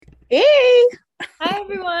Hey, Hi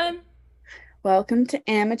everyone. welcome to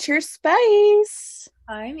Amateur Spice.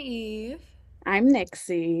 I'm Eve. I'm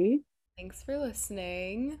Nixie. Thanks for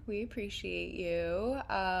listening. We appreciate you.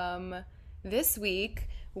 This week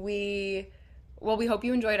we we hope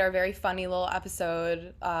you enjoyed our very funny little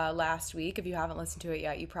episode last week. If you haven't listened to it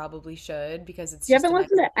yet, you probably should because If it's you just haven't a nice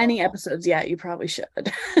listened to any little. episodes yet, you probably should.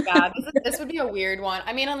 Yeah, this would be a weird one.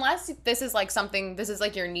 I mean, unless this is like something, this is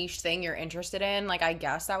like your niche thing you're interested in, like I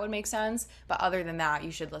guess that would make sense. But other than that,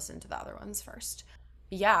 you should listen to the other ones first.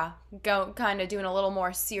 Yeah, go kind of doing a little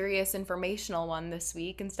more serious informational one this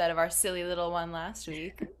week instead of our silly little one last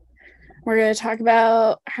week. We're going to talk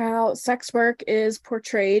about how sex work is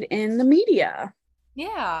portrayed in the media.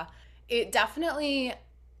 Yeah, it definitely,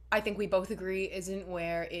 I think we both agree, isn't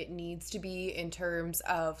where it needs to be in terms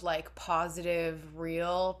of like positive,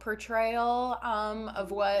 real portrayal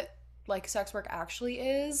of what like sex work actually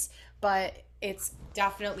is, but it's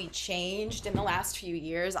definitely changed in the last few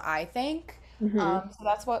years, I think. Hmm. So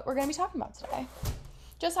that's what we're going to be talking about today.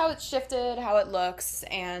 Just how it's shifted, how it looks,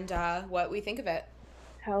 and what we think of it.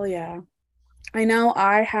 Hell yeah. I know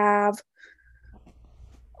I have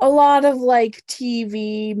a lot of like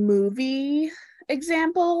TV movie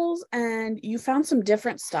examples, and you found some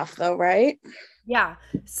different stuff though, right? Yeah.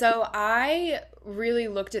 So I really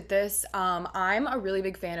looked at this. I'm a really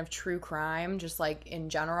big fan of true crime, just like in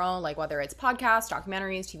general, like whether it's podcasts,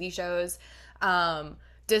 documentaries, TV shows.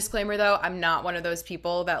 Disclaimer though, I'm not one of those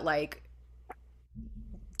people that like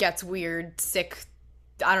gets weird, sick.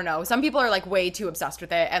 I don't know. Some people are like way too obsessed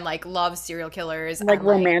with it and like love serial killers Like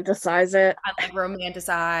romanticize it. and like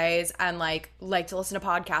romanticize and like to listen to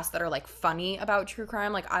podcasts that are like funny about true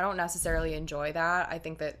crime. Like I don't necessarily enjoy that. I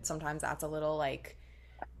think that sometimes that's a little like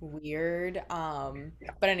weird.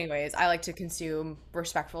 But anyways, I like to consume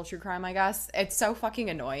respectful true crime, I guess. It's so fucking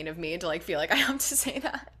annoying of me to like feel like I have to say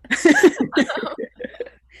that.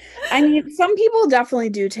 I mean, some people definitely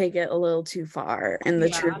do take it a little too far in the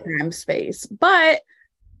true Yeah, crime space, but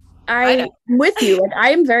I know. I'm with you. Like,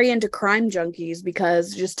 I am very into crime junkies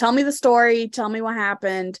because just tell me the story, tell me what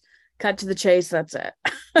happened, cut to the chase. That's it.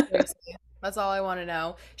 Seriously. That's all I want to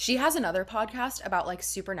know. She has another podcast about like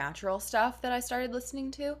supernatural stuff that I started listening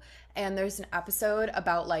to. And there's an episode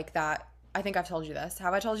about like that. I think I've told you this.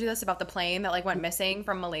 Have I told you this about the plane that like went missing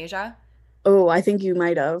from Malaysia? Oh, I think you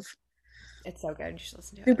might have. It's so good. You should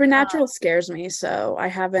listen to it. Supernatural scares me, so I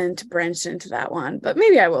haven't branched into that one, but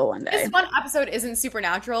maybe I will one This day. one episode isn't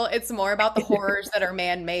supernatural. It's more about the horrors that are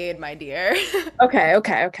man-made, my dear. Okay,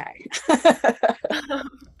 okay, okay.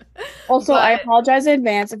 Also, I But apologize in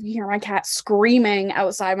advance if you hear my cat screaming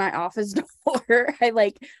outside my office door. I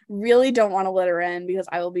like really don't want to let her in because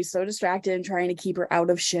I will be so distracted and trying to keep her out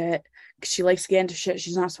of shit. 'Cause she likes to get into shit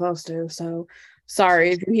she's not supposed to. So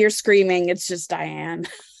sorry if you hear screaming, it's just Diane.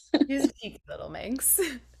 she's a cheeky little minx.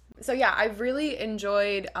 So yeah, I've really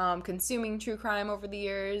enjoyed consuming true crime over the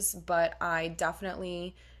years, but I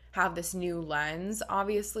definitely have this new lens,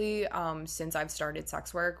 obviously, since I've started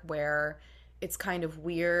sex work, where it's kind of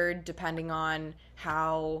weird depending on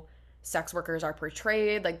how sex workers are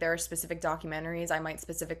portrayed. Like there are specific documentaries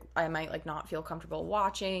I might like not feel comfortable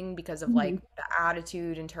watching because of like Mhm. the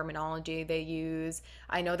attitude and terminology they use.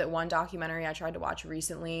 I know that one documentary I tried to watch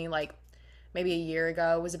recently, like maybe a year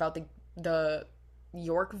ago, was about the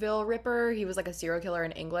Yorkville Ripper. He was like a serial killer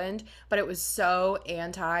in England, but it was so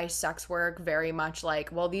anti sex work, very much like,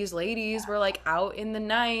 well, these ladies were like out in the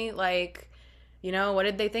night, like, what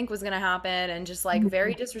did they think was going to happen? And just like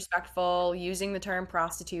very Mhm. disrespectful, using the term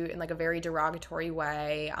prostitute in like a very derogatory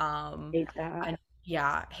way. Hate that. And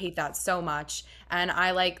yeah, hate that so much. And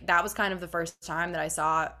I like, that was kind of the first time that I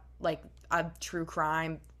saw like a true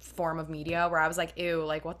crime form of media where I was like, ew,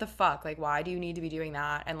 like what the fuck? Like, why do you need to be doing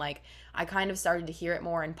that? And like, I kind of started to hear it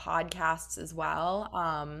more in podcasts as well.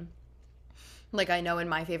 Like I know in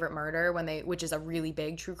My Favorite Murder, which is a really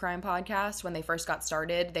big true crime podcast, when they first got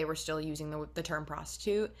started, they were still using the term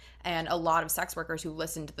prostitute, and a lot of sex workers who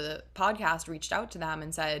listened to the podcast reached out to them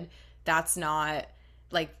and said, "That's not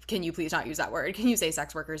like, can you please not use that word? Can you say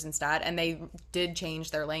sex workers instead?" And they did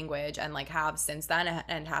change their language and like have since then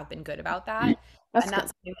and have been good about that. That's And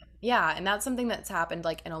good. yeah, and that's something that's happened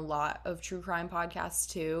like in a lot of true crime podcasts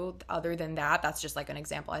too. Other than that, that's just like an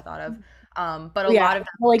example I thought of. But a Yeah, lot of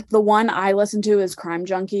like the one I listen to is Crime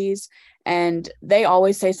Junkies, and they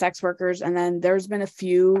always say sex workers. And then there's been a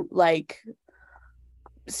few like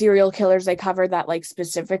serial killers they cover that like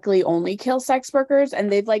specifically only kill sex workers,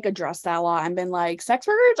 and they've like addressed that a lot and been like, sex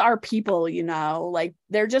workers are people, like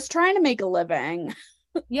they're just trying to make a living.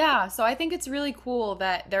 Yeah, so I think it's really cool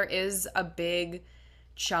that there is a big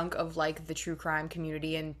chunk of like the true crime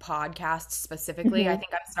community and podcasts specifically. I Hmm.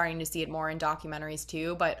 think I'm starting to see it more in documentaries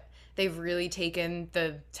too, but they've really taken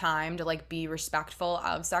the time to like be respectful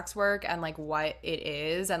of sex work and like what it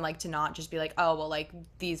is, and like to not just be like, oh well, like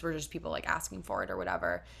these were just people like asking for it or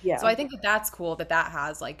whatever. So Yeah. I think that that's cool that that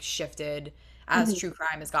has like shifted as Hmm. true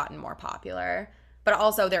crime has gotten more popular. But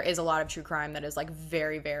also there is a lot of true crime that is like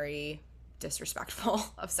very, very disrespectful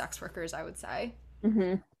of sex workers, I would say.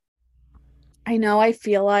 Hmm. I know. I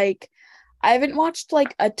feel like I haven't watched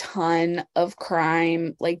like a ton of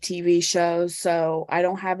crime like TV shows, so I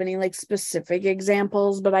don't have any like specific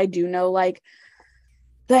examples, but I do know like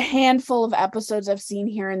the handful of episodes I've seen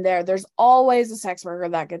here and there, there's always a sex worker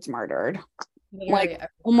that gets murdered. Like Literally every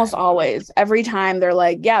almost time. always. Every time they're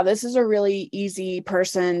like, yeah, this is a really easy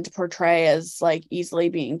person to portray as like easily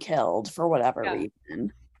being killed for whatever Yeah.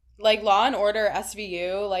 reason. Like Law and Order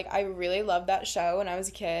SVU, like I really loved that show when I was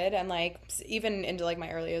a kid and like even into like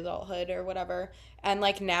my early adulthood or whatever. And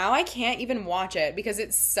like now I can't even watch it because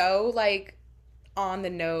it's so like on the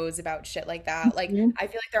nose about shit like that. Like Mhm. I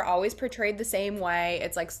feel like they're always portrayed the same way.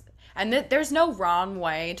 It's like and there's no wrong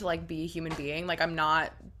way to like be a human being. Like I'm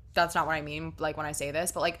not that's not what I mean like when I say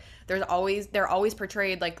this, but like they're always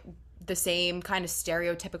portrayed like the same kind of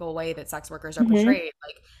stereotypical way that sex workers are Mhm. portrayed.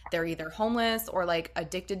 Like they're either homeless or like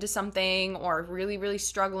addicted to something or really really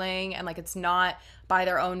struggling and like it's not by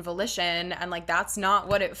their own volition and like that's not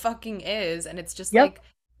what it fucking is and it's just Yep. like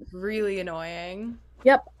really annoying.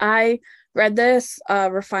 Yep. I read this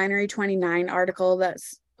Refinery 29 article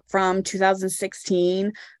that's from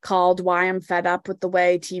 2016 called Why I'm Fed Up with the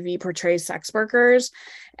Way TV Portrays Sex Workers.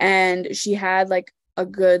 And she had like a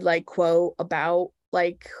good like quote about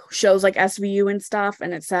like shows like SVU and stuff.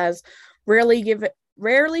 And it says,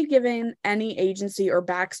 rarely given any agency or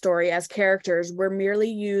backstory as characters, were merely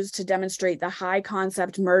used to demonstrate the high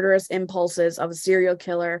concept murderous impulses of a serial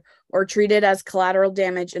killer or treated as collateral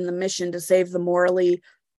damage in the mission to save the morally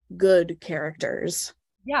good characters.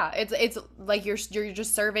 Yeah, it's like you're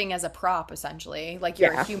just serving as a prop essentially. Like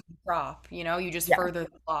you're a Yeah. human prop, you just Yeah. further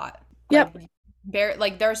the plot. Like Yep.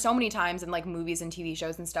 like there are so many times in like movies and TV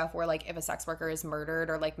shows and stuff where like if a sex worker is murdered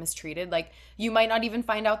or like mistreated, like you might not even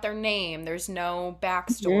find out their name. There's no Hmm.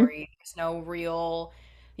 backstory. There's no real,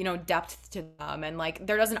 depth to them. And like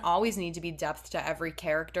there doesn't always need to be depth to every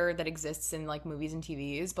character that exists in like movies and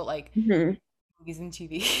TVs, but like Hmm. movies and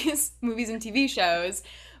TVs, movies and TV shows.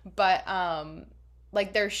 But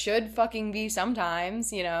like there should fucking be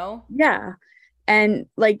sometimes. Yeah. And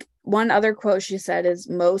like one other quote she said is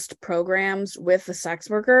most programs with the sex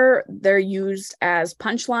worker, they're used as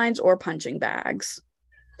punchlines or punching bags.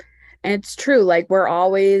 And it's true. Like we're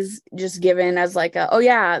always just given as like a, oh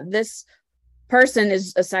yeah, this person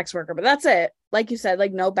is a sex worker, but that's it. Like you said,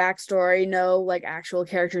 like no backstory, no like actual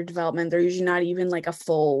character development. They're usually not even like a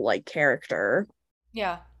full like character.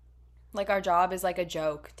 Yeah. Like our job is like a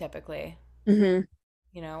joke typically, Hmm.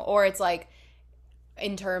 or it's like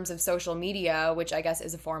in terms of social media, which I guess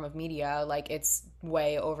is a form of media, like it's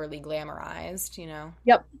way overly glamorized.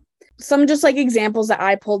 Yep. Some just like examples that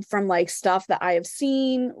I pulled from like stuff that I have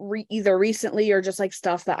seen either recently or just like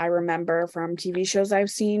stuff that I remember from TV shows I've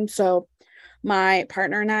seen. So my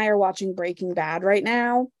partner and I are watching Breaking Bad right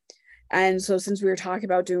now. And so since we were talking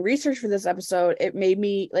about doing research for this episode, it made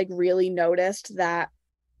me like really noticed that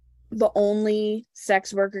the only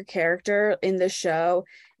sex worker character in the show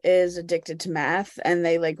is addicted to meth, and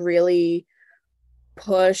they like really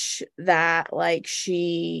push that like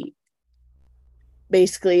she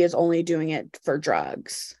basically is only doing it for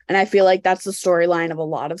drugs. And I feel like that's the storyline of a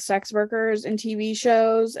lot of sex workers in TV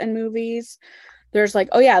shows and movies. There's like,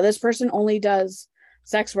 oh yeah, this person only does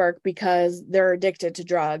sex work because they're addicted to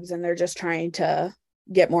drugs and they're just trying to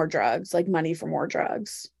get more drugs, like money for more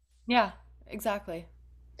drugs. Yeah, exactly.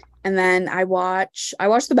 And then I watch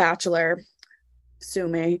The Bachelor, sue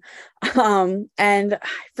me. And I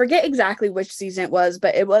forget exactly which season it was,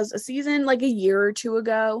 but it was a season like a year or two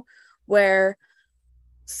ago where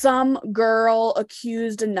some girl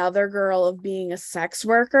accused another girl of being a sex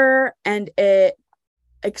worker, and it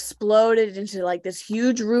exploded into like this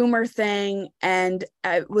huge rumor thing, and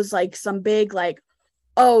it was like some big like,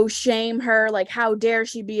 oh, shame her, like how dare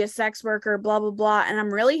she be a sex worker, blah blah blah. And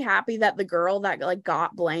I'm really happy that the girl that like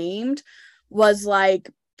got blamed was like,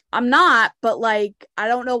 I'm not, but like I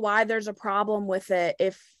don't know why there's a problem with it.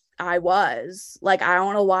 If I was like, I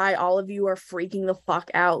don't know why all of you are freaking the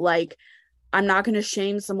fuck out. Like I'm not going to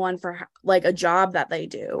shame someone for like a job that they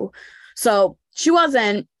do. So she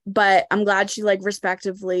wasn't, but I'm glad she like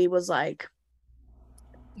respectively was like,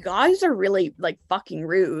 you guys are really like fucking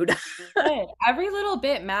rude. Good. Every little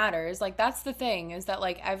bit matters. Like that's the thing is that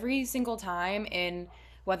like every single time in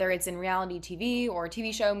whether it's in reality TV or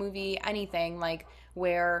TV show, movie, anything, like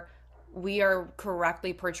where we are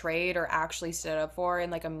correctly portrayed or actually stood up for in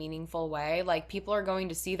like a meaningful way, like people are going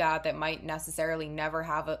to see that might necessarily never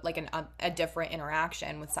have a different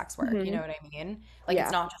interaction with sex work. You Hmm. know what I mean? Like it's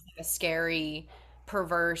Yeah. not just like a scary,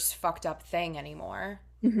 perverse, fucked up thing anymore.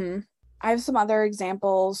 Hmm. I have some other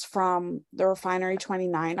examples from the Refinery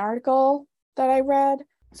 29 article that I read.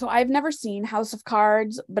 So I've never seen House of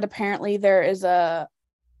Cards, but apparently there is a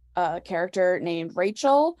character named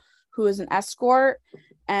Rachel who is an escort.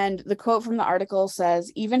 And the quote from the article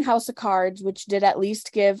says, even House of Cards, which did at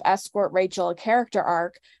least give escort Rachel a character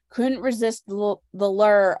arc, couldn't resist the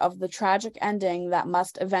lure of the tragic ending that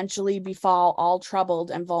must eventually befall all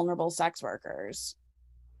troubled and vulnerable sex workers.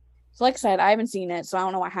 So, like I said, I haven't seen it, so I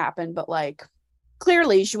don't know what happened, but like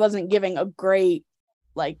clearly she wasn't giving a great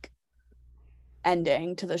like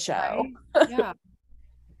ending to the show. Right? Yeah.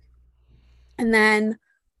 And then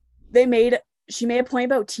they made she made a point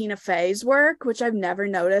about Tina Fey's work, which I've never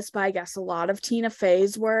noticed, but I guess a lot of Tina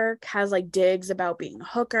Fey's work has like digs about being a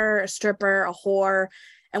hooker, a stripper, a whore.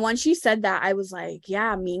 And when she said that, I was like,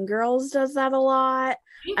 yeah, Mean Girls does that a lot.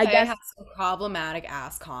 I Faye guess has some problematic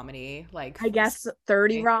ass comedy. I guess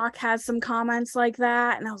 30 Rock has some comments like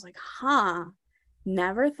that. And I was like, huh,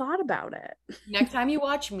 never thought about it. next time you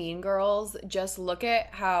watch Mean Girls, just look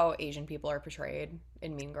at how Asian people are portrayed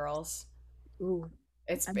in Mean Girls. Ooh,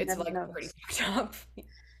 I've It's never like pretty noticed. fucked up.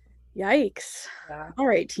 Yikes. Yeah. All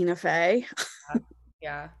right, Tina Fey.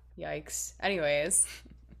 Yeah. Yikes. Anyways.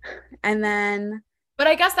 And then, But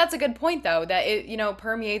I guess that's a good point though, that it,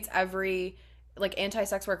 permeates every like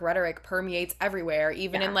anti-sex work rhetoric permeates everywhere,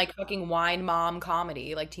 even in yeah, like fucking wine mom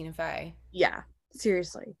comedy like Tina Fey. yeah,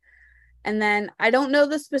 seriously. And then I don't know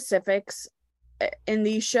the specifics in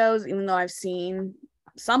these shows, even though I've seen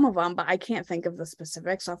some of them, but I can't think of the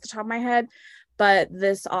specifics off the top of my head. But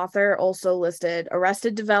this author also listed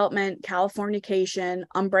Arrested Development, Californication,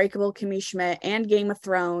 Unbreakable Kimmy Schmidt, and Game of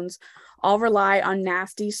Thrones all rely on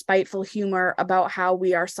nasty, spiteful humor about how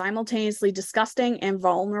we are simultaneously disgusting and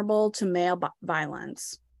vulnerable to male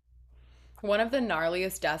violence. One of the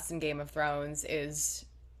gnarliest deaths in Game of Thrones is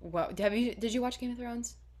what did you watch Game of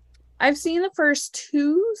Thrones? I've seen the first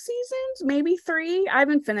two seasons, maybe three. I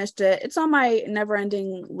haven't finished it. It's on my never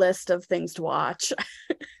ending list of things to watch.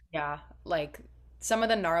 Yeah, like some of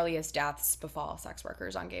the gnarliest deaths befall sex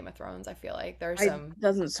workers on Game of Thrones. I feel like It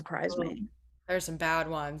doesn't surprise ugh, me. there's some bad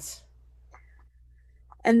ones.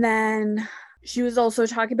 And then she was also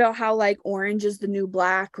talking about how like Orange is the New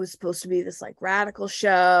Black was supposed to be this like radical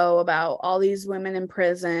show about all these women in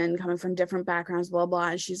prison coming from different backgrounds, blah blah.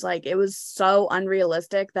 And she's like, it was so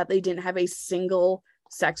unrealistic that they didn't have a single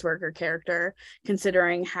sex worker character,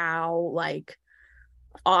 considering how like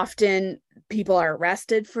often people are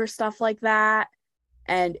arrested for stuff like that.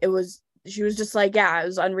 And it was she was just like, yeah, it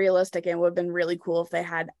was unrealistic and it would have been really cool if they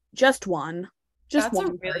had just That's a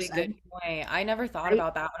one really good person. point. I never thought Right.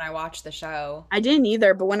 about that when I watched the show. I didn't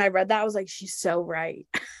either, but when I read that, I was like, she's so right.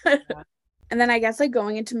 Yeah. And then I guess like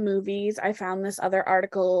going into movies, I found this other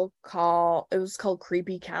article called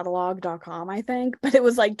creepycatalog.com, I think, but it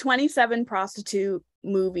was like 27 prostitute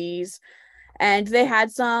movies. And they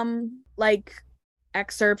had some like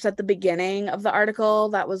excerpts at the beginning of the article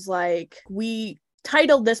that was like, we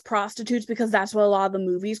titled this prostitutes because that's what a lot of the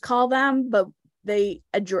movies call them, but they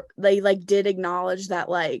like did acknowledge that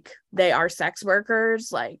like they are sex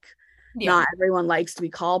workers, like Yeah. not everyone likes to be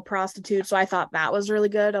called prostitutes. So I thought that was really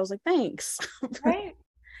good. I was like, thanks. Right.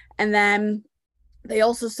 And then they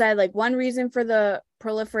also said like one reason for the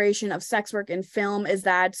proliferation of sex work in film is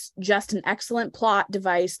that it's just an excellent plot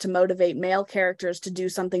device to motivate male characters to do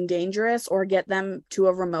something dangerous or get them to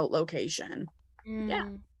a remote location. Yeah.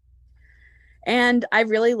 Mm. And I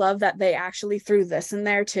really love that they actually threw this in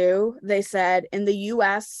there too. They said in the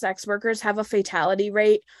US, sex workers have a fatality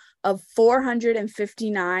rate of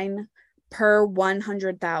 459 per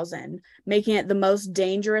 100,000, making it the most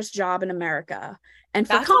dangerous job in America. And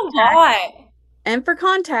for That's a context,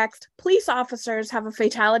 lot. police officers have a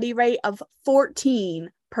fatality rate of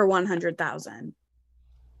 14 per 100,000.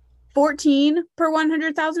 14 per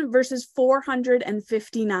 100,000 versus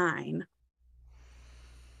 459.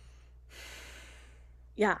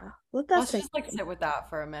 Yeah, let that Let's sink just like in. sit with that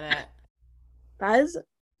for a minute. That is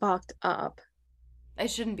fucked up. It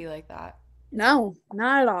shouldn't be like that. No,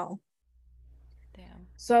 not at all. Damn.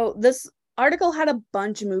 So this article had a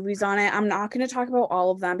bunch of movies on it. I'm not going to talk about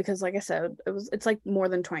all of them because like I said, it's like more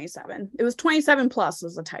than 27. It was 27 plus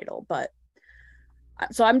was the title, but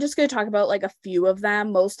so I'm just going to talk about like a few of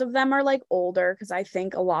them. Most of them are like older because I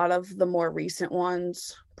think a lot of the more recent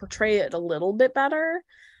ones portray it a little bit better.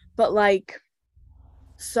 But like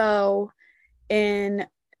So in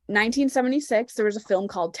 1976, there was a film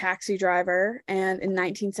called Taxi Driver, and in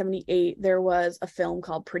 1978, there was a film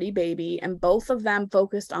called Pretty Baby, and both of them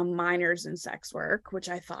focused on minors in sex work, which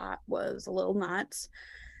I thought was a little nuts.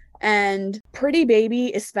 And Pretty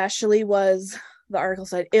Baby, especially, was, the article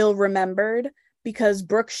said, ill remembered because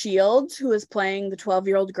Brooke Shields, who is playing the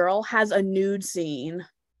 12-year-old girl, has a nude scene.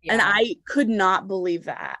 And Yeah. I could not believe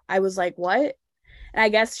that. I was like, what? And I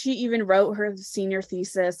guess she even wrote her senior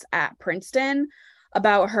thesis at Princeton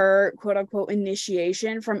about her quote unquote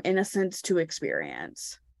initiation from innocence to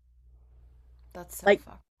experience. That's so Like,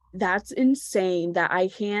 fucked. that's insane that I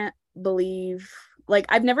can't believe. Like,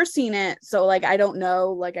 I've never seen it. So, like, I don't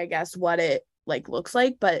know, like, I guess what it like looks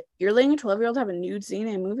like, but you're letting a 12-year-old have a nude scene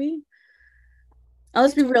in a movie? Oh,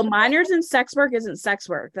 let's She's be doing real. it. Minors in sex work isn't sex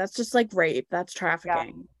work. That's just like rape. That's Yeah,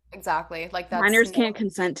 trafficking. exactly. Like that's Minors no, can't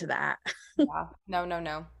consent to that. yeah. No, no,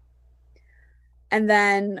 no. And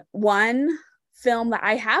then one film that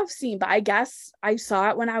I have seen, but I guess I saw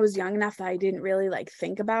it when I was young enough that I didn't really like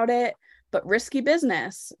think about it. But Risky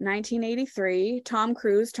Business, 1983, Tom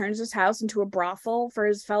Cruise turns his house into a brothel for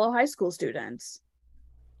his fellow high school students.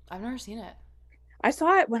 I've never seen it. I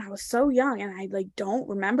saw it when I was so young and I like don't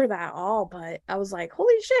remember that at all, but I was like,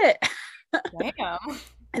 holy shit. Damn.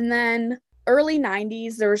 And then early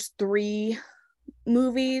 90s, there's three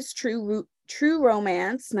movies: True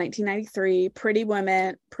Romance 1993, Pretty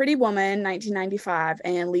Woman 1995,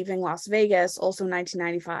 and Leaving Las Vegas also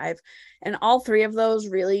 1995. And all three of those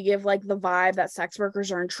really give like the vibe that sex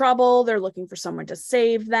workers are in trouble. They're looking for someone to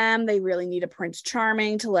save them. They really need a Prince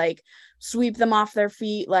Charming to like sweep them off their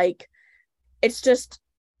feet. Like, it's just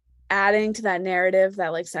adding to that narrative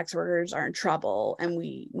that like sex workers are in trouble and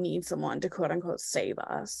we need someone to quote unquote save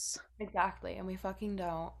us. Exactly. And we fucking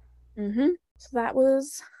don't. So that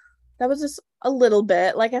was just a little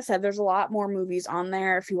bit. Like I said, there's a lot more movies on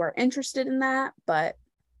there if you are interested in that, but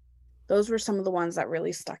those were some of the ones that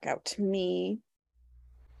really stuck out to me.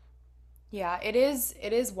 Yeah, it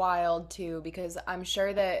is wild too because I'm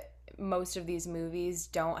sure that most of these movies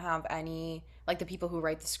don't have any like the people who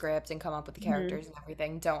write the script and come up with the Mm-hmm. characters and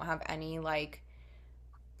everything don't have any like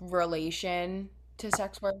relation to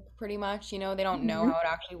sex work pretty much, you know, they don't know Mm-hmm. how it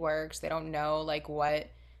actually works. They don't know like what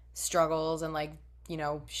struggles and like,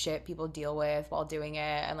 shit people deal with while doing it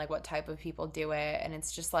and like what type of people do it and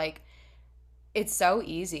it's just like it's so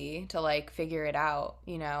easy to like figure it out,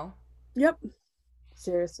 you know? Yep.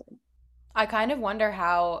 Seriously. I kind of wonder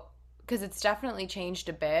how, because it's definitely changed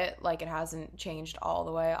a bit. Like it hasn't changed all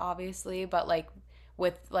the way, obviously, but like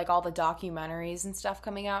with like all the documentaries and stuff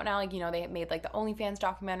coming out now, like, they made like the OnlyFans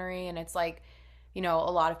documentary, and it's like, a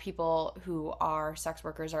lot of people who are sex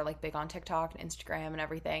workers are like big on TikTok and Instagram and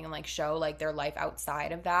everything and like show like their life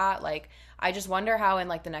outside of that. Like, I just wonder how in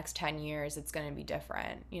like the next 10 years it's going to be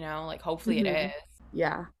different, like hopefully it Mm-hmm. is.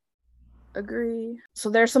 Yeah. Agree. So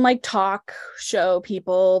there's some like talk show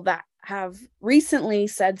people that have recently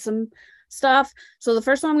said some stuff. So the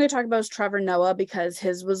first one I'm going to talk about is Trevor Noah because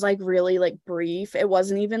his was like really like brief. It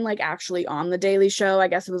wasn't even like actually on the Daily Show. I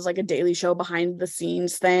guess it was like a Daily Show behind the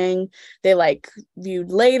scenes thing they like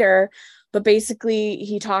viewed later. But basically,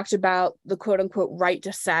 he talked about the quote unquote right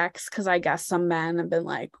to sex because I guess some men have been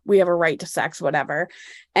like, we have a right to sex, whatever.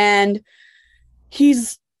 And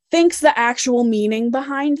he's thinks the actual meaning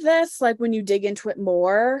behind this, like when you dig into it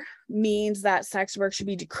more, means that sex work should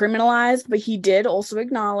be decriminalized. But he did also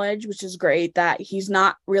acknowledge, which is great, that he's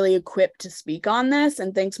not really equipped to speak on this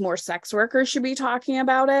and thinks more sex workers should be talking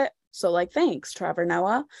about it. So, like, thanks, Trevor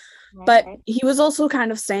Noah. But Right. he was also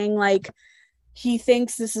kind of saying, like, he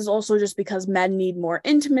thinks this is also just because men need more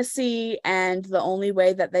intimacy and the only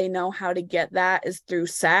way that they know how to get that is through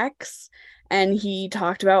sex. And he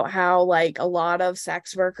talked about how like a lot of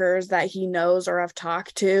sex workers that he knows or have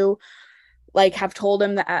talked to like have told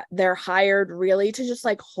him that they're hired really to just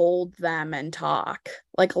like hold them and talk.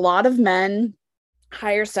 Like a lot of men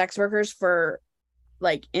hire sex workers for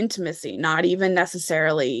like intimacy, not even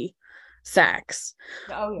necessarily sex,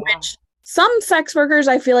 Oh yeah. which some sex workers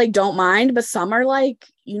I feel like don't mind, but some are like,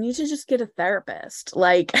 you need to just get a therapist.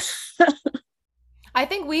 Like, I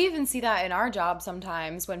think we even see that in our job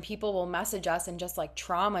sometimes when people will message us and just like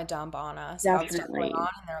trauma dump on us about stuff going on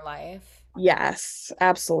definitely. in their life. Yes,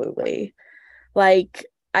 absolutely. Like,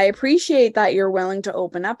 I appreciate that you're willing to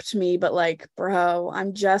open up to me, but like, bro,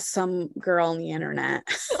 I'm just some girl on the internet,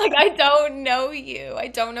 Like, I don't know you. I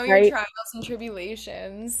don't know your right? trials and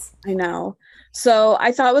tribulations. I know. So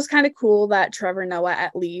I thought it was kind of cool that Trevor Noah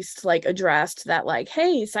at least like addressed that, like,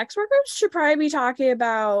 hey, sex workers should probably be talking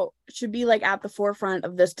about, should be like at the forefront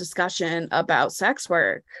of this discussion about sex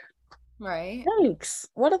work. Right? Thanks.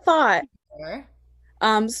 What a thought. Sure.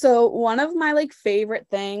 So one of my like favorite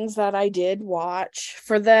things that I did watch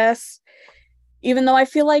for this, even though I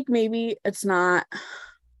feel like maybe it's not,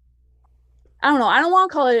 I don't know, I don't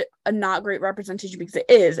want to call it a not great representation because it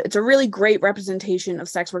is. It's a really great representation of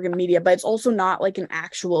sex work in media, but it's also not like an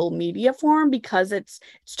actual media form because it's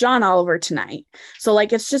John Oliver Tonight. So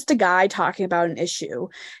like it's just a guy talking about an issue.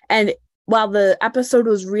 And while the episode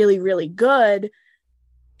was really, really good,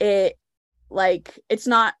 it like it's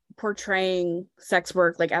not portraying sex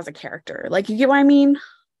work like as a character. Like you get what I mean?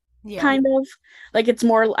 Yeah. Kind of. Like it's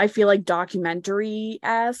more, I feel like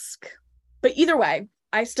documentary-esque. But either way,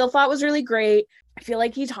 I still thought it was really great. I feel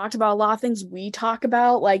like he talked about a lot of things we talk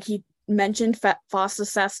about. Like he mentioned Fosta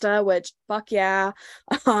Sesta, which fuck yeah.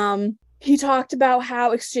 He talked about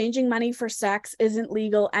how exchanging money for sex isn't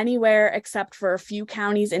legal anywhere except for a few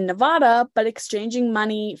counties in Nevada, but exchanging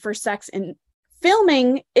money for sex in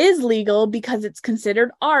filming is legal because it's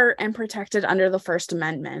considered art and protected under the First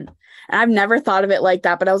Amendment. And I've never thought of it like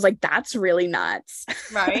that, but I was like, that's really nuts.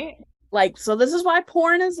 Right? Like, so this is why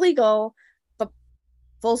porn is legal, but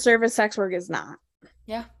full service sex work is not.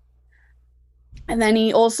 Yeah. And then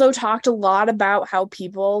he also talked a lot about how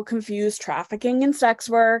people confuse trafficking and sex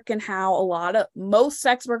work and how most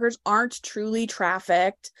sex workers aren't truly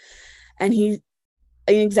trafficked. And an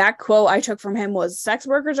exact quote I took from him was, sex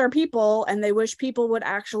workers are people and they wish people would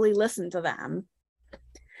actually listen to them.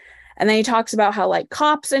 And then he talks about how like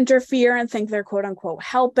cops interfere and think they're quote unquote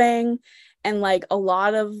helping. And like a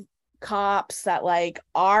lot of cops that like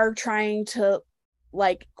are trying to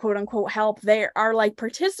like quote unquote help, they are like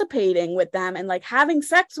participating with them and like having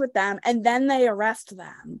sex with them, and then they arrest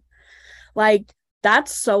them. Like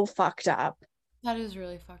that's so fucked up. That is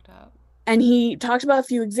really fucked up. And he talked about a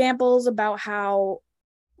few examples about how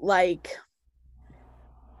like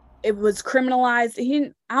it was criminalized.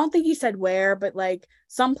 I don't think he said where, but like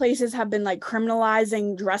some places have been like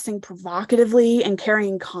criminalizing dressing provocatively and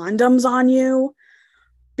carrying condoms on you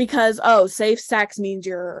because safe sex means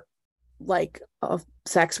you're like a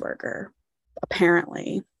sex worker,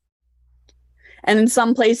 apparently. And in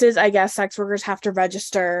some places, I guess sex workers have to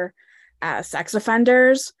register as sex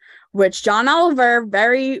offenders, which John Oliver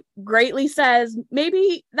very greatly says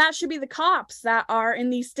maybe that should be the cops that are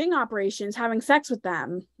in these sting operations having sex with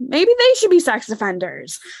them. Maybe they should be sex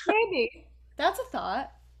offenders. Maybe. That's a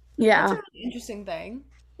thought. That's a Yeah. really interesting thing.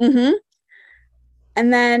 Mm-hmm.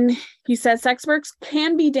 And then he says sex works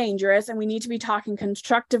can be dangerous and we need to be talking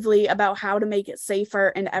constructively about how to make it safer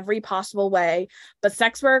in every possible way. But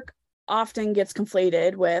sex work often gets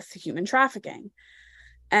conflated with human trafficking.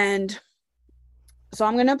 And so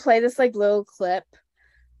I'm going to play this like little clip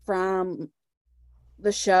from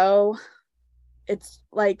the show. It's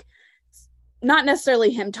like not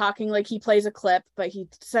necessarily him talking, like he plays a clip, but he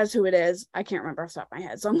says who it is. I can't remember off the top of my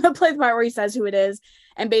head. So I'm going to play the part where he says who it is.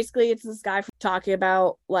 And basically it's this guy talking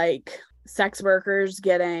about like sex workers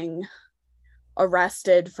getting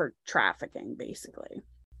arrested for trafficking, basically.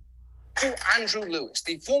 Andrew Lewis,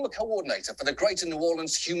 the former coordinator for the Greater New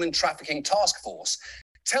Orleans Human Trafficking Task Force,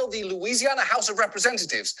 tell the Louisiana House of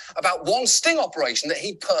Representatives about one sting operation that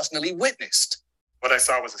he personally witnessed. What I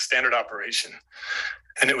saw was a standard operation,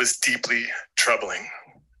 and it was deeply troubling.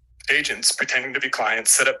 Agents pretending to be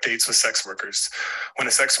clients set up dates with sex workers. When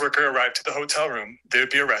a sex worker arrived to the hotel room, they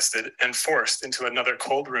would be arrested and forced into another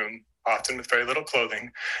cold room, often with very little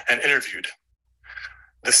clothing, and interviewed.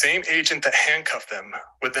 The same agent that handcuffed them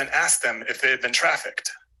would then ask them if they had been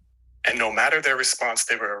trafficked. And no matter their response,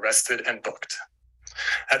 they were arrested and booked.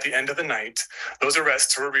 At the end of the night, those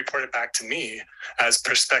arrests were reported back to me as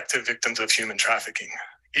prospective victims of human trafficking,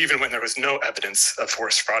 even when there was no evidence of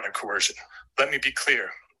forced fraud or coercion. Let me be clear,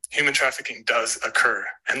 human trafficking does occur,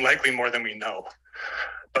 and likely more than we know.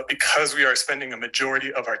 But because we are spending a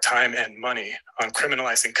majority of our time and money on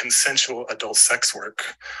criminalizing consensual adult sex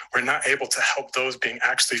work, we're not able to help those being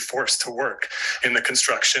actually forced to work in the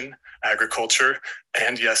construction, agriculture,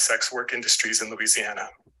 and yes, sex work industries in Louisiana.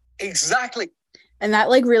 Exactly. And that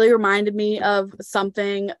like really reminded me of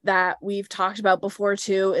something that we've talked about before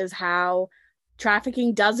too, is how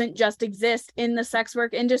trafficking doesn't just exist in the sex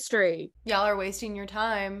work industry. Y'all are wasting your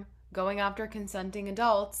time going after consenting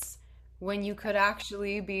adults when you could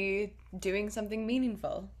actually be doing something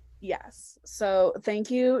meaningful. Yes. So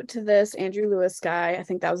thank you to this Andrew Lewis guy. I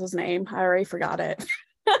think that was his name. I already forgot it.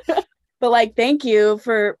 But like, thank you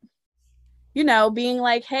for, being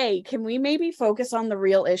like, hey, can we maybe focus on the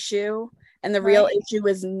real issue? And the real issue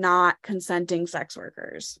is not consenting sex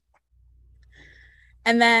workers.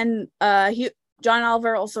 And then John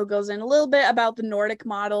Oliver also goes in a little bit about the Nordic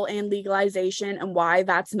model and legalization and why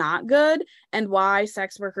that's not good and why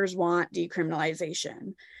sex workers want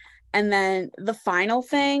decriminalization. And then the final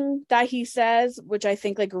thing that he says, which I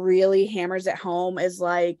think like really hammers it home, is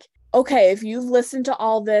like, okay, if you've listened to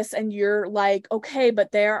all this and you're like, okay,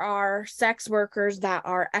 but there are sex workers that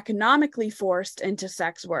are economically forced into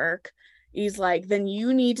sex work, he's like, then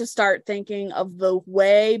you need to start thinking of the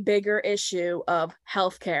way bigger issue of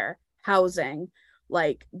healthcare, housing,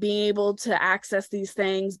 like being able to access these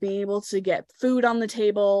things, being able to get food on the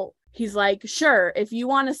table. He's like, sure, if you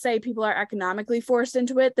want to say people are economically forced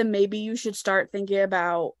into it, then maybe you should start thinking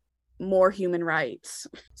about more human rights.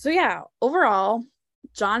 So yeah, overall,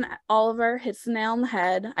 John Oliver hits the nail on the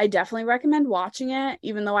head. I definitely recommend watching it,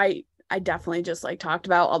 even though I definitely just like talked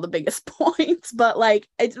about all the biggest points, but like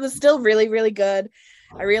it was still really, really good.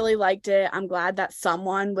 I really liked it. I'm glad that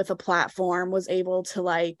someone with a platform was able to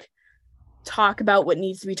like talk about what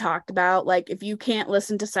needs to be talked about. Like, if you can't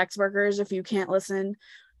listen to sex workers, if you can't listen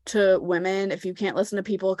to women, if you can't listen to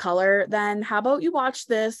people of color, then how about you watch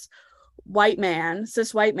this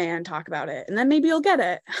cis white man talk about it, and then maybe you'll get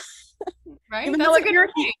it. Right? Even That's though a good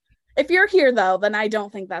point. if you're here though, then I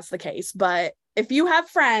don't think that's the case. But if you have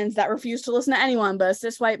friends that refuse to listen to anyone but a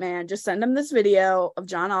cis white man, just send them this video of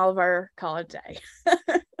John Oliver, call it a day.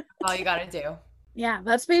 All you gotta do. Yeah,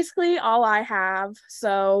 that's basically all I have.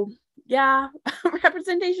 So yeah,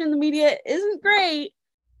 representation in the media isn't great,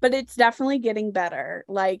 but it's definitely getting better.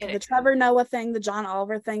 Like the Trevor Noah thing, the John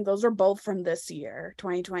Oliver thing, those are both from this year,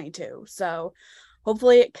 2022. So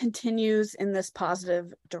hopefully it continues in this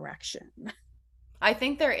positive direction. I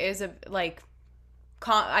think there is a like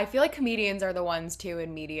I feel like comedians are the ones too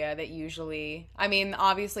in media that usually, I mean,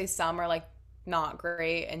 obviously some are like not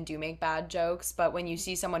great and do make bad jokes, but when you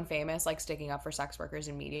see someone famous like sticking up for sex workers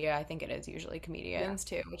in media, I think it is usually comedians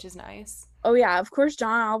too, which is nice. Oh yeah, of course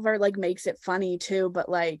John Oliver like makes it funny too, but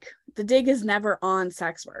like the dig is never on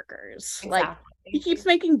sex workers. Like he keeps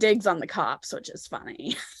making digs on the cops, which is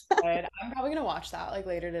funny. Good. I'm probably gonna watch that like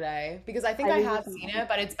later today because I think I have seen it,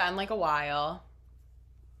 but it's been like a while.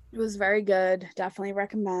 It was very good. Definitely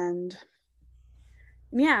recommend.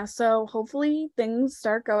 Yeah, so hopefully things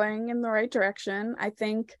start going in the right direction. I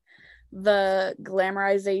think the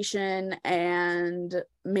glamorization and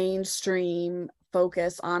mainstream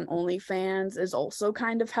focus on OnlyFans is also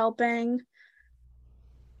kind of helping.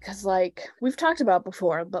 Because like we've talked about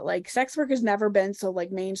before, but like sex work has never been so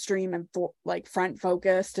like mainstream and like front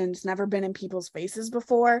focused, and it's never been in people's faces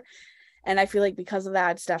before. And I feel like because of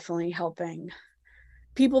that, it's definitely helping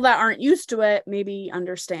people that aren't used to it maybe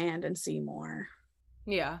understand and see more.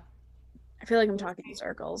 Yeah. I feel like I'm talking in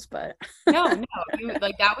circles, but no,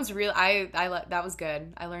 like that was real. That was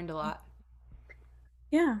good. I learned a lot.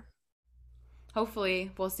 Yeah.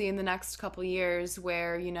 Hopefully, we'll see in the next couple years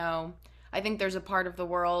where, I think there's a part of the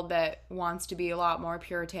world that wants to be a lot more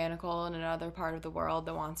puritanical and another part of the world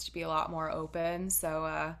that wants to be a lot more open.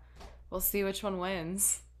 So, we'll see which one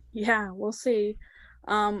wins. Yeah, we'll see.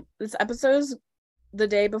 This episode's the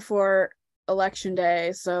day before election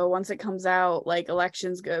day, so once it comes out, like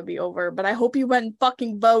election's gonna be over, but I hope you went and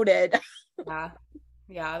fucking voted.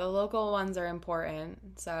 Yeah, the local ones are important,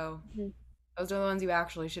 so those are the ones you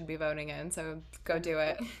actually should be voting in, so go do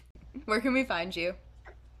it. Where can we find you?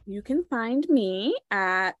 You can find me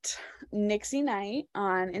at Nixie Knight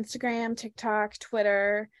on Instagram, TikTok,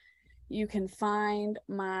 Twitter. You can find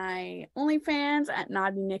my OnlyFans at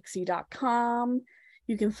naughtynixie.com.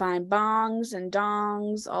 You can find bongs and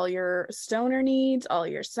dongs, all your stoner needs, all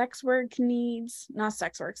your sex work needs, not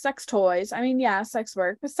sex work, sex toys. I mean, yeah, sex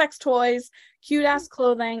work, but sex toys, cute ass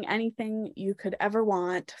clothing, anything you could ever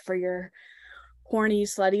want for your horny,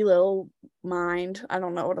 slutty little mind. I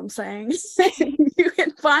don't know what I'm saying. You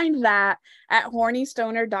can find that at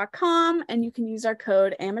hornystoner.com, and you can use our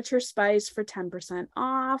code amateurspice for 10%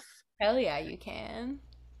 off. Hell yeah, you can.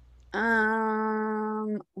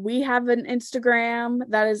 We have an Instagram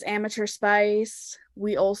that is Amateur Spice.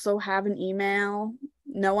 We also have an email.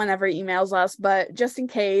 No one ever emails us, but just in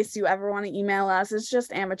case you ever want to email us, it's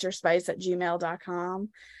just amateurspice@gmail.com.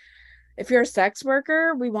 If you're a sex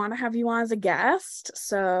worker, we want to have you on as a guest,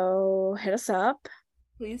 so hit us up.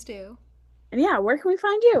 Please do. And yeah, where can we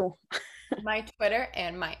find you? My Twitter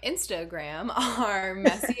and my Instagram are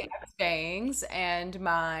Messy X Bangs, and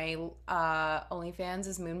my OnlyFans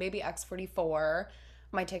is MoonBabyX44.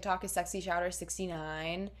 My TikTok is Sexy Chowder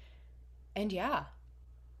 69. And yeah,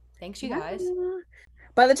 thanks you guys.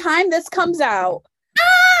 By the time this comes out,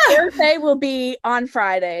 birthday will be on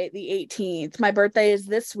Friday, the 18th. My birthday is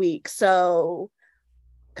this week, so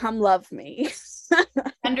come love me.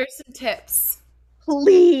 Send her some tips.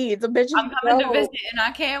 Please, the bitch. I'm coming to visit, and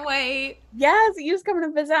I can't wait. Yes, you just coming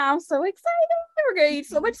to visit. I'm so excited. We're gonna eat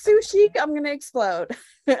so much sushi. I'm gonna explode.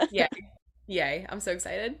 Yay! I'm so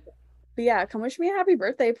excited. But yeah, come wish me a happy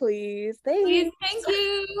birthday, please. Thanks. Please, thank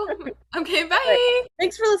you. Okay, bye.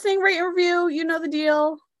 Thanks for listening. Rate and review. You know the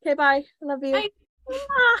deal. Okay, bye. I love you. Bye.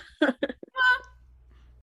 Mwah.